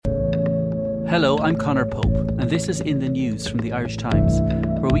Hello, I'm Conor Pope, and this is In the News from the Irish Times,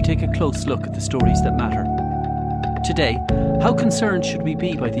 where we take a close look at the stories that matter. Today, how concerned should we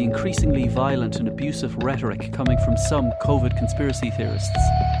be by the increasingly violent and abusive rhetoric coming from some COVID conspiracy theorists?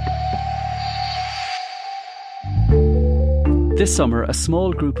 This summer, a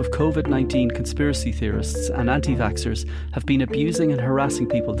small group of COVID-19 conspiracy theorists and anti-vaxxers have been abusing and harassing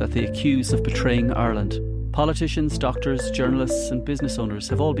people that they accuse of betraying Ireland. Politicians, doctors, journalists and business owners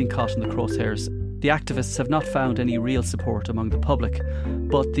have all been caught in the crosshairs. The activists have not found any real support among the public,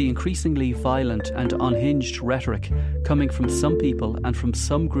 but the increasingly violent and unhinged rhetoric coming from some people and from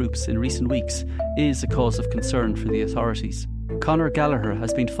some groups in recent weeks is a cause of concern for the authorities. Conor Gallagher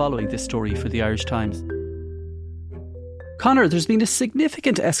has been following this story for the Irish Times. Conor, there's been a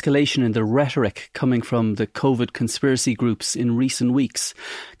significant escalation in the rhetoric coming from the COVID conspiracy groups in recent weeks.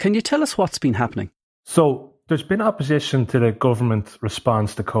 Can you tell us what's been happening? So there's been opposition to the government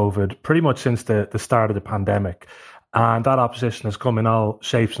response to COVID pretty much since the start of the pandemic. And that opposition has come in all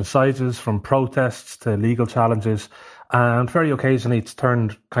shapes and sizes, from protests to legal challenges. And very occasionally it's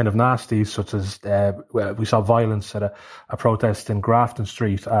turned kind of nasty, such as we saw violence at a protest in Grafton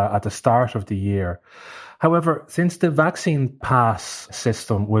Street at the start of the year. However, since the vaccine pass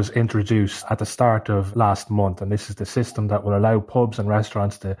system was introduced at the start of last month, and this is the system that will allow pubs and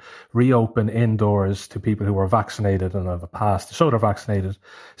restaurants to reopen indoors to people who are vaccinated and have a pass to show they're vaccinated,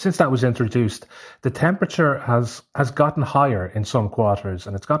 since that was introduced, the temperature has gotten higher in some quarters,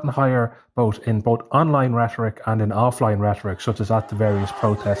 and it's gotten higher both online rhetoric and in offline rhetoric, such as at the various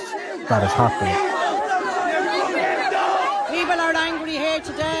protests that has happened. People are angry here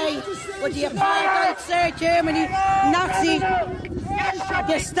today with the apartheid, Sir Germany, Nazi,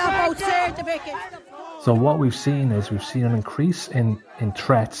 Gestapo certificate. So what we've seen an increase in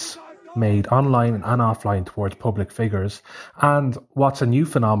threats made online and offline towards public figures. And what's a new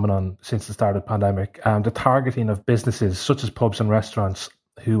phenomenon since the start of the pandemic, the targeting of businesses such as pubs and restaurants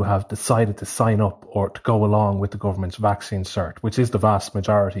who have decided to sign up or to go along with the government's vaccine cert, which is the vast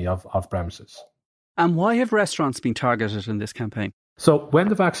majority of premises. And why have restaurants been targeted in this campaign? So when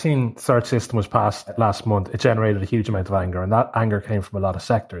the vaccine cert system was passed last month, it generated a huge amount of anger, and that anger came from a lot of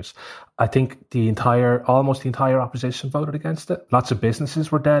sectors. I think almost the entire opposition voted against it. Lots of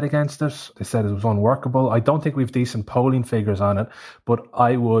businesses were dead against it. They said it was unworkable. I don't think we've decent polling figures on it, but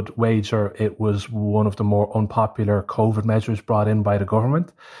I would wager it was one of the more unpopular COVID measures brought in by the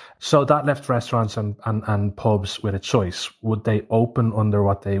government. So that left restaurants and pubs with a choice. Would they open under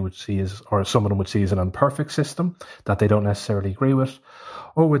what they would see as, or some of them would see as, an imperfect system that they don't necessarily agree with?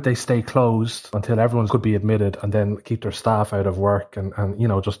 Or would they stay closed until everyone could be admitted and then keep their staff out of work and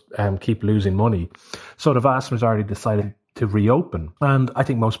just keep losing money? So the vast majority decided to reopen. And I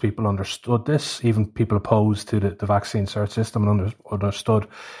think most people understood this, even people opposed to the vaccine cert system, and understood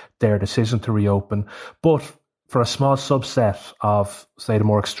their decision to reopen. But for a small subset of, say, the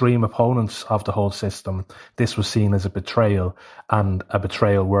more extreme opponents of the whole system, this was seen as a betrayal, and a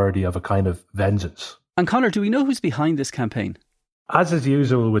betrayal worthy of a kind of vengeance. And Conor, do we know who's behind this campaign? As is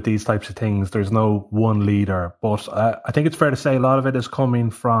usual with these types of things, there's no one leader, but I think it's fair to say a lot of it is coming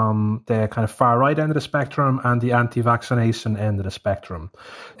from the kind of far right end of the spectrum and the anti-vaccination end of the spectrum.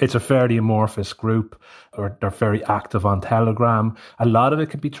 It's a fairly amorphous group, or they're very active on Telegram. A lot of it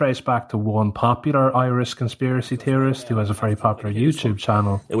can be traced back to one popular Irish conspiracy theorist who has a very popular YouTube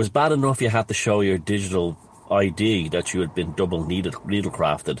channel. It was bad enough you had to show your digital ID that you had been double needle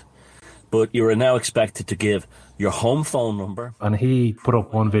crafted, but you are now expected to give your home phone number. And he put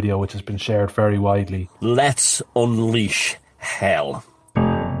up one video which has been shared very widely. Let's unleash hell.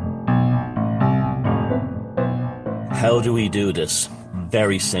 How do we do this?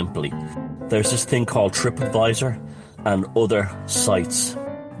 Very simply. There's this thing called TripAdvisor and other sites.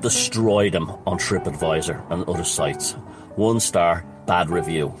 Destroy them on TripAdvisor and other sites. 1 star, bad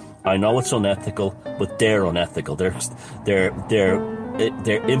review. I know it's unethical, but they're unethical. They're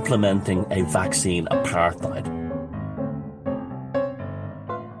implementing a vaccine apartheid.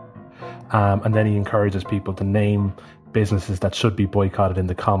 And then he encourages people to name businesses that should be boycotted in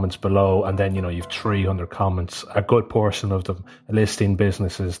the comments below. And then, you've 300 comments, a good portion of them listing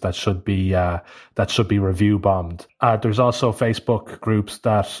businesses that should be review bombed. There's also Facebook groups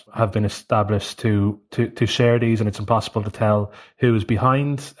that have been established to share these, and it's impossible to tell who is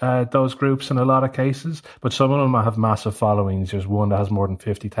behind those groups in a lot of cases. But some of them have massive followings. There's one that has more than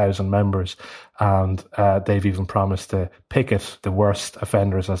 50,000 members, and they've even promised to picket the worst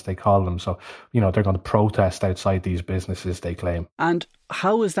offenders, as they call them. So, they're going to protest outside these businesses, they claim. And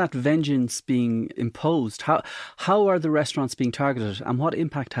how is that vengeance being imposed? How are the restaurants being targeted, and what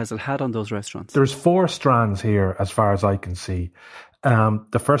impact has it had on those restaurants? There's 4 strands here, as far as I can see.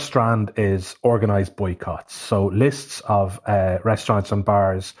 The first strand is organised boycotts. So lists of restaurants and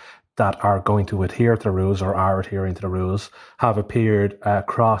bars that are going to adhere to the rules or are adhering to the rules have appeared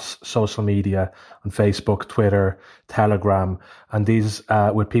across social media on Facebook, Twitter, Telegram, and these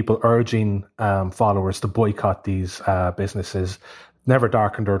with people urging followers to boycott these businesses, never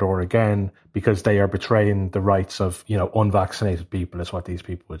darken their door again because they are betraying the rights of, unvaccinated people, is what these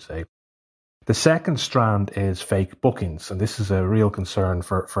people would say. The second strand is fake bookings, and this is a real concern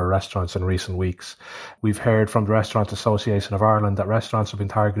for restaurants in recent weeks. We've heard from the Restaurant Association of Ireland that restaurants have been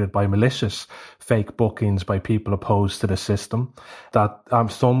targeted by malicious fake bookings by people opposed to the system, that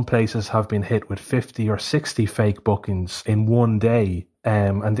some places have been hit with 50 or 60 fake bookings in one day.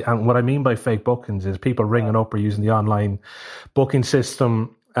 And what I mean by fake bookings is people ringing up or using the online booking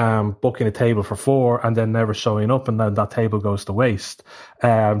system, booking a table for 4 and then never showing up, and then that table goes to waste.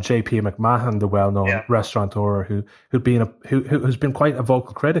 JP McMahon, the well-known restaurateur who's been quite a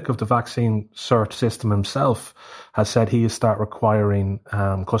vocal critic of the vaccine cert system himself, has said he is start requiring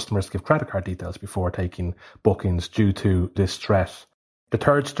customers to give credit card details before taking bookings due to this threat. The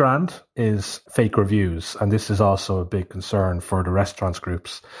third strand is fake reviews, and this is also a big concern for the restaurants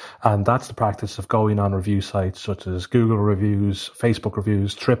groups. And that's the practice of going on review sites such as Google reviews, Facebook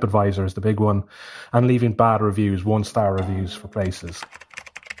reviews, TripAdvisor is the big one, and leaving bad reviews, 1-star reviews for places.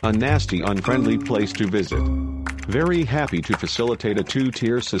 A nasty, unfriendly place to visit. Very happy to facilitate a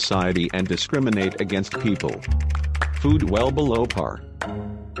 2-tier society and discriminate against people. Food well below par.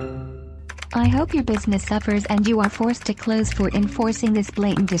 I hope your business suffers and you are forced to close for enforcing this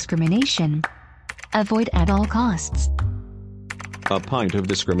blatant discrimination. Avoid at all costs. A pint of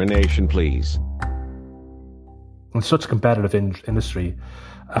discrimination, please. In such a competitive industry,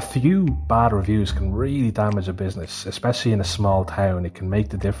 a few bad reviews can really damage a business, especially in a small town. It can make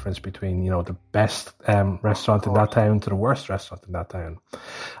the difference between, the best restaurant in that town to the worst restaurant in that town.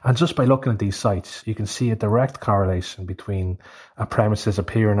 And just by looking at these sites, you can see a direct correlation between a premises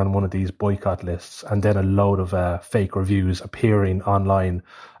appearing on one of these boycott lists and then a load of fake reviews appearing online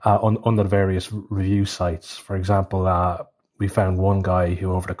under various review sites. For example, we found one guy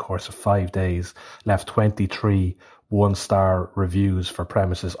who over the course of 5 days left 23 1-star reviews for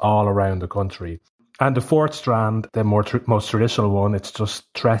premises all around the country. And the fourth strand, the most traditional one, it's just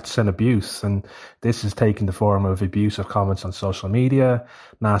threats and abuse. And this is taking the form of abusive comments on social media,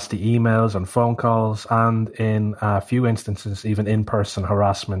 nasty emails and phone calls, and in a few instances, even in-person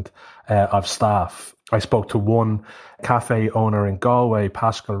harassment of staff. I spoke to one cafe owner in Galway,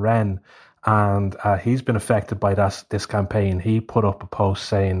 Pascal Wren, and he's been affected by this campaign. He put up a post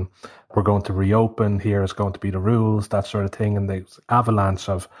saying, we're going to reopen, here is going to be the rules, that sort of thing. And there's avalanche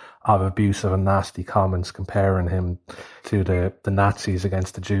of abusive and nasty comments comparing him to the Nazis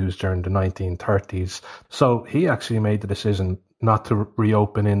against the Jews during the 1930s. So he actually made the decision not to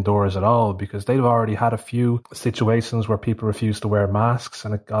reopen indoors at all because they've already had a few situations where people refused to wear masks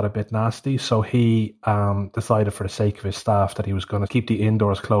and it got a bit nasty. So he decided for the sake of his staff that he was going to keep the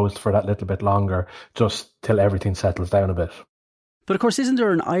indoors closed for that little bit longer, just till everything settles down a bit. But of course, isn't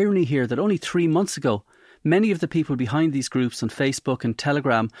there an irony here that only 3 months ago, many of the people behind these groups on Facebook and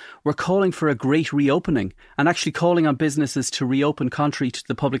Telegram were calling for a great reopening and actually calling on businesses to reopen contrary to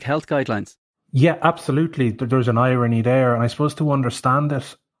the public health guidelines? Yeah, absolutely. There's an irony there. And I suppose to understand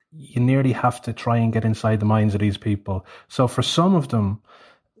it, you nearly have to try and get inside the minds of these people. So for some of them,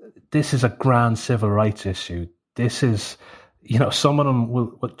 this is a grand civil rights issue. This is, some of them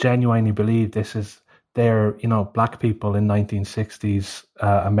will genuinely believe this is their, black people in 1960s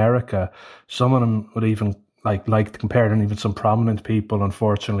America. Some of them would even like to compare it, and even some prominent people,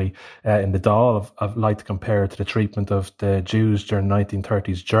 unfortunately, in the Dáil have liked to compare it to the treatment of the Jews during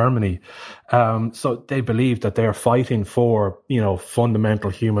 1930s Germany. So they believe that they're fighting for, fundamental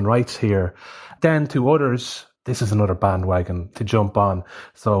human rights here. Then to others, this is another bandwagon to jump on.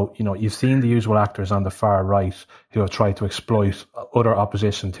 So, you've seen the usual actors on the far right who have tried to exploit other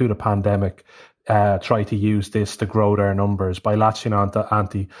opposition to the pandemic, try to use this to grow their numbers by latching on to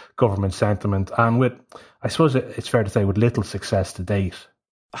anti-government sentiment, and with, I suppose it's fair to say, with little success to date.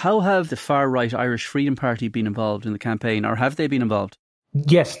 How have the far-right Irish Freedom Party been involved in the campaign, or have they been involved?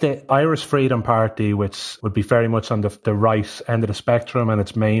 Yes, the Irish Freedom Party, which would be very much on the right end of the spectrum, and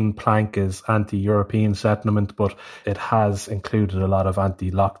its main plank is anti-European sentiment, but it has included a lot of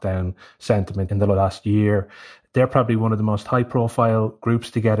anti-lockdown sentiment in the last year. They're probably one of the most high-profile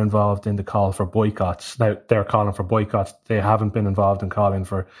groups to get involved in the call for boycotts. Now, they're calling for boycotts. They haven't been involved in calling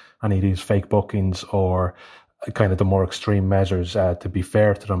for any of these fake bookings or kind of the more extreme measures, to be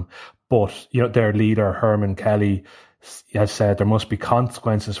fair to them. But, their leader, Herman Kelly, has said there must be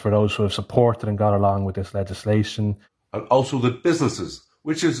consequences for those who have supported and got along with this legislation. and also the businesses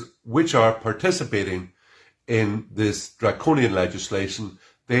which are participating in this draconian legislation.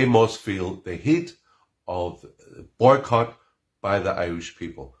 They must feel the heat of boycott by the Irish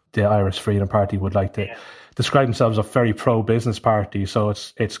people. The Irish Freedom Party would like to describe themselves as a very pro-business party, so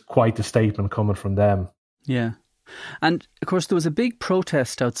it's quite a statement coming from them. Yeah. And, of course, there was a big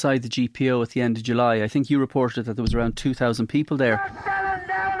protest outside the GPO at the end of July. I think you reported that there was around 2,000 people there. You're selling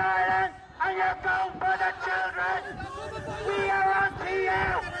down Ireland and you're going for the children. We are on to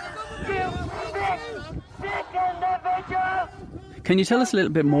you, you sick individual. Can you tell us a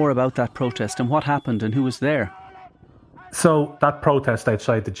little bit more about that protest and what happened and who was there? So that protest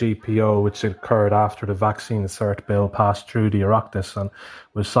outside the GPO, which occurred after the vaccine cert bill passed through the Oireachtas and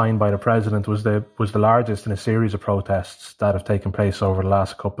was signed by the President, was the largest in a series of protests that have taken place over the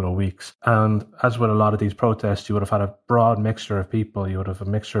last couple of weeks. And as with a lot of these protests, you would have had a broad mixture of people. You would have a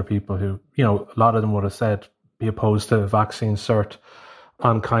mixture of people who, a lot of them would have said be opposed to vaccine cert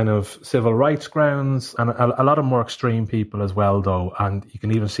on kind of civil rights grounds, and a lot of more extreme people as well, though. And you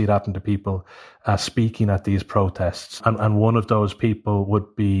can even see that in the people speaking at these protests. And one of those people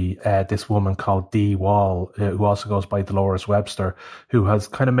would be this woman called Dee Wall, who also goes by Dolores Webster, who has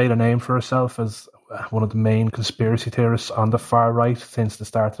kind of made a name for herself as one of the main conspiracy theorists on the far right since the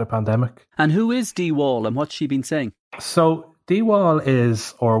start of the pandemic. And who is Dee Wall and what's she been saying? So Dee Wall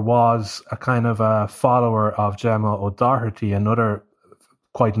is, or was, a kind of a follower of Gemma O'Doherty, another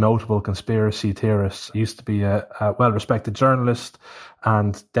quite notable conspiracy theorist. Used to be a well-respected journalist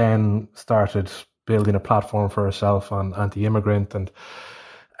and then started building a platform for herself on anti-immigrant and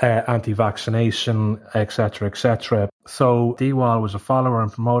anti-vaccination, etc., etc. So Dee Wall was a follower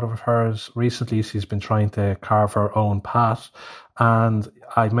and promoter of hers. Recently, she's been trying to carve her own path. And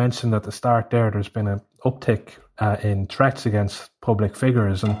I mentioned at the start there's been an uptick in threats against public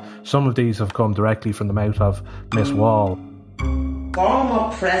figures, and some of these have come directly from the mouth of Miss Wall. Former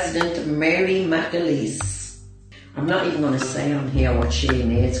President Mary McAleese. I'm not even going to say on here what she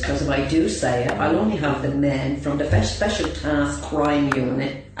needs, because if I do say it, I'll only have the men from the Special Task Crime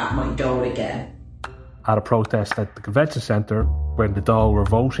Unit at my door again. At a protest at the convention centre, when the Dáil were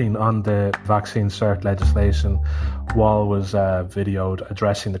voting on the vaccine cert legislation, Wall was videoed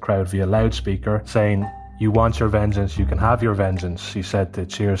addressing the crowd via loudspeaker, saying, "You want your vengeance, you can have your vengeance," she said to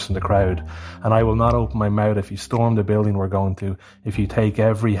cheers from the crowd. "And I will not open my mouth if you storm the building we're going to, if you take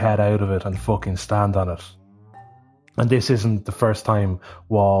every head out of it and fucking stand on it." And this isn't the first time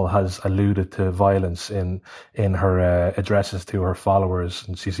Wall has alluded to violence in her addresses to her followers,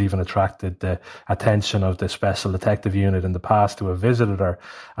 and she's even attracted the attention of the Special Detective Unit in the past who have visited her.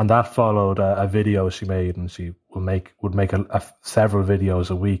 And that followed a video she made, and she would make several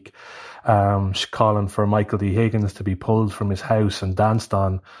videos a week. She's calling for Michael D. Higgins to be pulled from his house and danced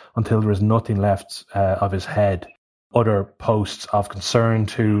on until there is nothing left of his head. Other posts of concern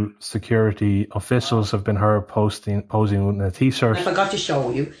to security officials have been heard posing with a t-shirt. I forgot to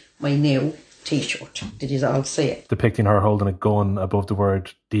show you my new t-shirt. Did you all see it? Depicting her holding a gun above the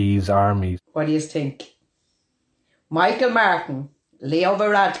word Dee's Army. What do you think? Michael Martin, Leo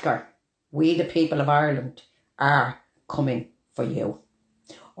Varadkar, we the people of Ireland are coming for you.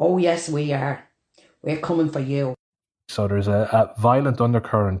 Oh yes, we are. We're coming for you. So there's a violent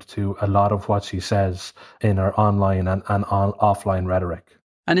undercurrent to a lot of what she says in her online and offline rhetoric.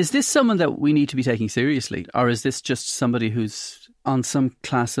 And is this someone that we need to be taking seriously? Or is this just somebody who's on some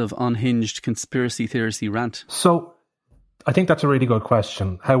class of unhinged conspiracy theory rant? So I think that's a really good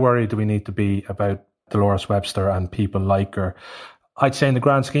question. How worried do we need to be about Dolores Webster and people like her? I'd say in the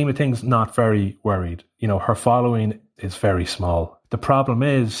grand scheme of things, not very worried. Her following is very small. The problem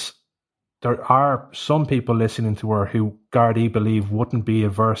is, there are some people listening to her who Gardaí believe wouldn't be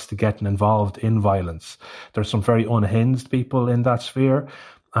averse to getting involved in violence. There's some very unhinged people in that sphere,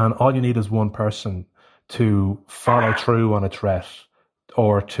 and all you need is one person to follow through on a threat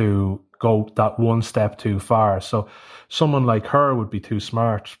or to go that one step too far. So someone like her would be too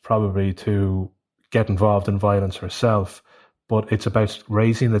smart probably to get involved in violence herself, but it's about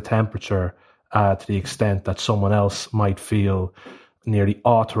raising the temperature to the extent that someone else might feel nearly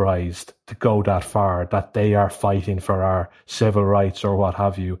authorised to go that far, that they are fighting for our civil rights or what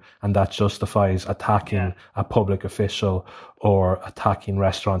have you, and that justifies attacking a public official or attacking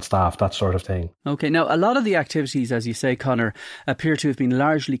restaurant staff, that sort of thing. Okay, now a lot of the activities, as you say, Conor, appear to have been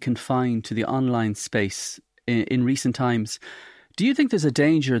largely confined to the online space in recent times. Do you think there's a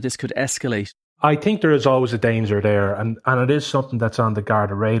danger this could escalate? I think there is always a danger there, and it is something that's on the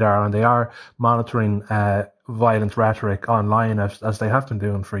Garda radar, and they are monitoring violent rhetoric online as they have been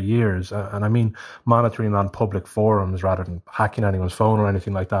doing for years. And I mean monitoring on public forums rather than hacking anyone's phone or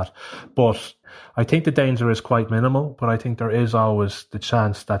anything like that. But I think the danger is quite minimal, but I think there is always the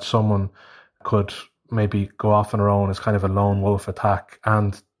chance that someone could maybe go off on their own as kind of a lone wolf attack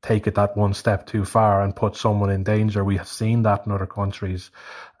and take it that one step too far and put someone in danger. We have seen that in other countries.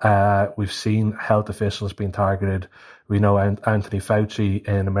 We've seen health officials being targeted. We know Anthony Fauci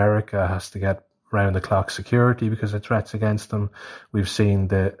in America has to get round-the-clock security because of threats against them. We've seen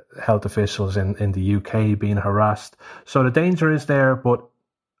the health officials in the UK being harassed. So the danger is there, but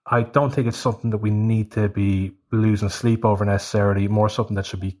I don't think it's something that we need to be losing sleep over necessarily, more something that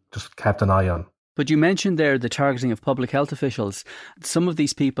should be just kept an eye on. But you mentioned there the targeting of public health officials. Some of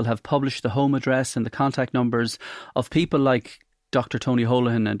these people have published the home address and the contact numbers of people like Dr. Tony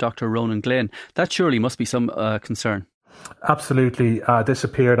Holohan and Dr. Ronan Glynn. That surely must be some concern. Absolutely. This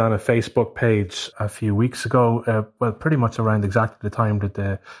appeared on a Facebook page a few weeks ago, pretty much around exactly the time that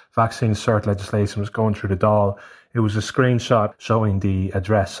the vaccine cert legislation was going through the Dáil. It was a screenshot showing the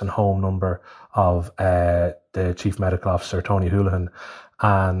address and home number of the Chief Medical Officer, Tony Holohan.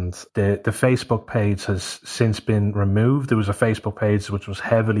 And the Facebook page has since been removed. There was a Facebook page which was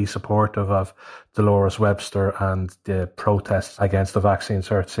heavily supportive of Dolores Webster and the protests against the vaccine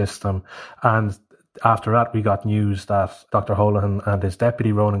cert system. And after that, we got news that Dr. Holohan and his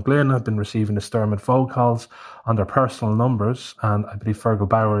deputy, Ronan Glynn, have been receiving disturbing phone calls on their personal numbers. And I believe Fergal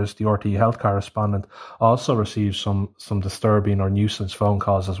Bowers, the RTE health correspondent, also received some disturbing or nuisance phone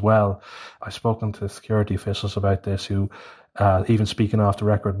calls as well. I've spoken to security officials about this who, even speaking off the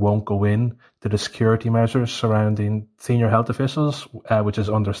record, won't go in to the security measures surrounding senior health officials, which is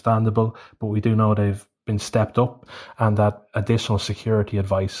understandable. But we do know they've been stepped up and that additional security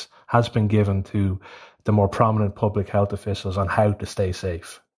advice has been given to the more prominent public health officials on how to stay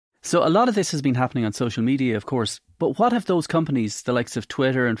safe. So a lot of this has been happening on social media, of course. But what have those companies, the likes of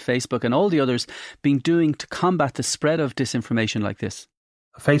Twitter and Facebook and all the others, been doing to combat the spread of disinformation like this?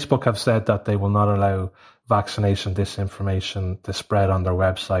 Facebook have said that they will not allow vaccination disinformation to spread on their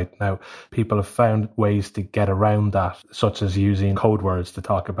website. Now, people have found ways to get around that, such as using code words to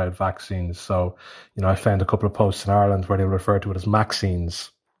talk about vaccines. So, I found a couple of posts in Ireland where they refer to it as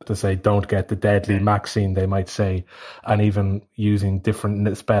Maxines, to say don't get the deadly Maxine, they might say, and even using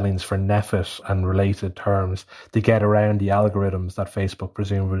different spellings for NEFIT and related terms to get around the algorithms that Facebook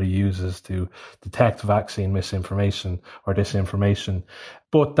presumably uses to detect vaccine misinformation or disinformation.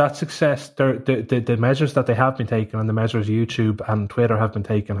 But that success, the measures that they have been taking and the measures YouTube and Twitter have been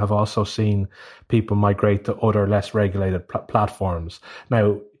taking have also seen people migrate to other less regulated platforms.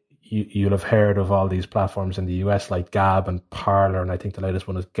 Now, you'll have heard of all these platforms in the US like Gab and Parler, and I think the latest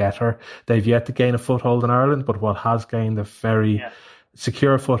one is Getter. They've yet to gain a foothold in Ireland, but what has gained a very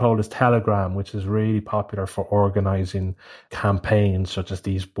secure foothold is Telegram, which is really popular for organising campaigns such as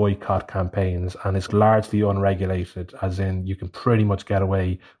these boycott campaigns, and it's largely unregulated, as in you can pretty much get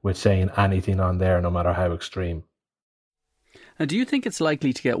away with saying anything on there, no matter how extreme. And do you think it's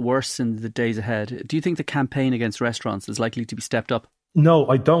likely to get worse in the days ahead? Do you think the campaign against restaurants is likely to be stepped up? No,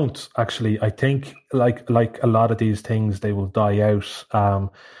 I don't, actually. I think, like a lot of these things, they will die out.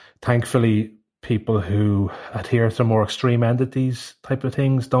 Thankfully, people who adhere to more extreme end of these type of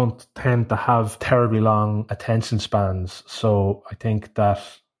things don't tend to have terribly long attention spans. So I think that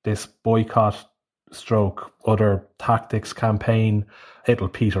this boycott stroke other tactics campaign, it'll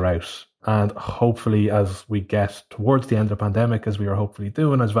peter out. And hopefully, as we get towards the end of the pandemic, as we are hopefully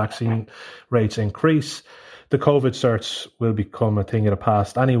doing, as vaccine rates increase, the COVID certs will become a thing of the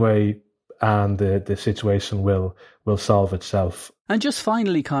past anyway, and the situation will solve itself. And just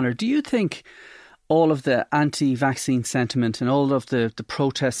finally, Conor, do you think all of the anti-vaccine sentiment and all of the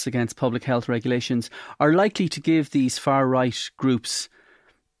protests against public health regulations are likely to give these far-right groups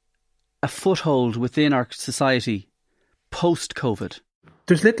a foothold within our society post-COVID?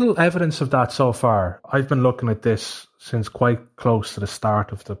 There's little evidence of that so far. I've been looking at this since quite close to the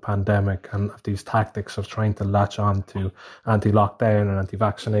start of the pandemic and of these tactics of trying to latch on to anti-lockdown and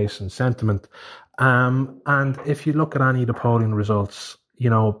anti-vaccination sentiment. And if you look at any of the polling results,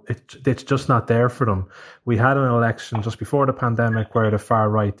 it's just not there for them. We had an election just before the pandemic where the far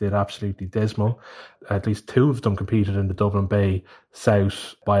right did absolutely dismal. At least two of them competed in the Dublin Bay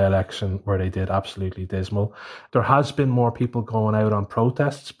South by-election where they did absolutely dismal. There has been more people going out on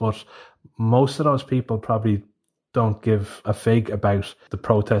protests, but most of those people probably don't give a fig about the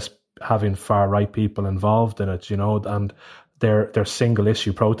protest having far right people involved in it, and they're single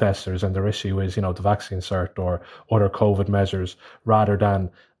issue protesters, and their issue is, the vaccine cert or other COVID measures rather than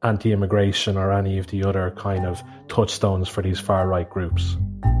anti-immigration or any of the other kind of touchstones for these far right groups.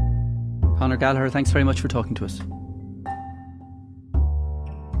 Conor Gallagher, thanks very much for talking to us.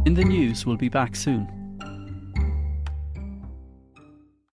 In the news, we'll be back soon.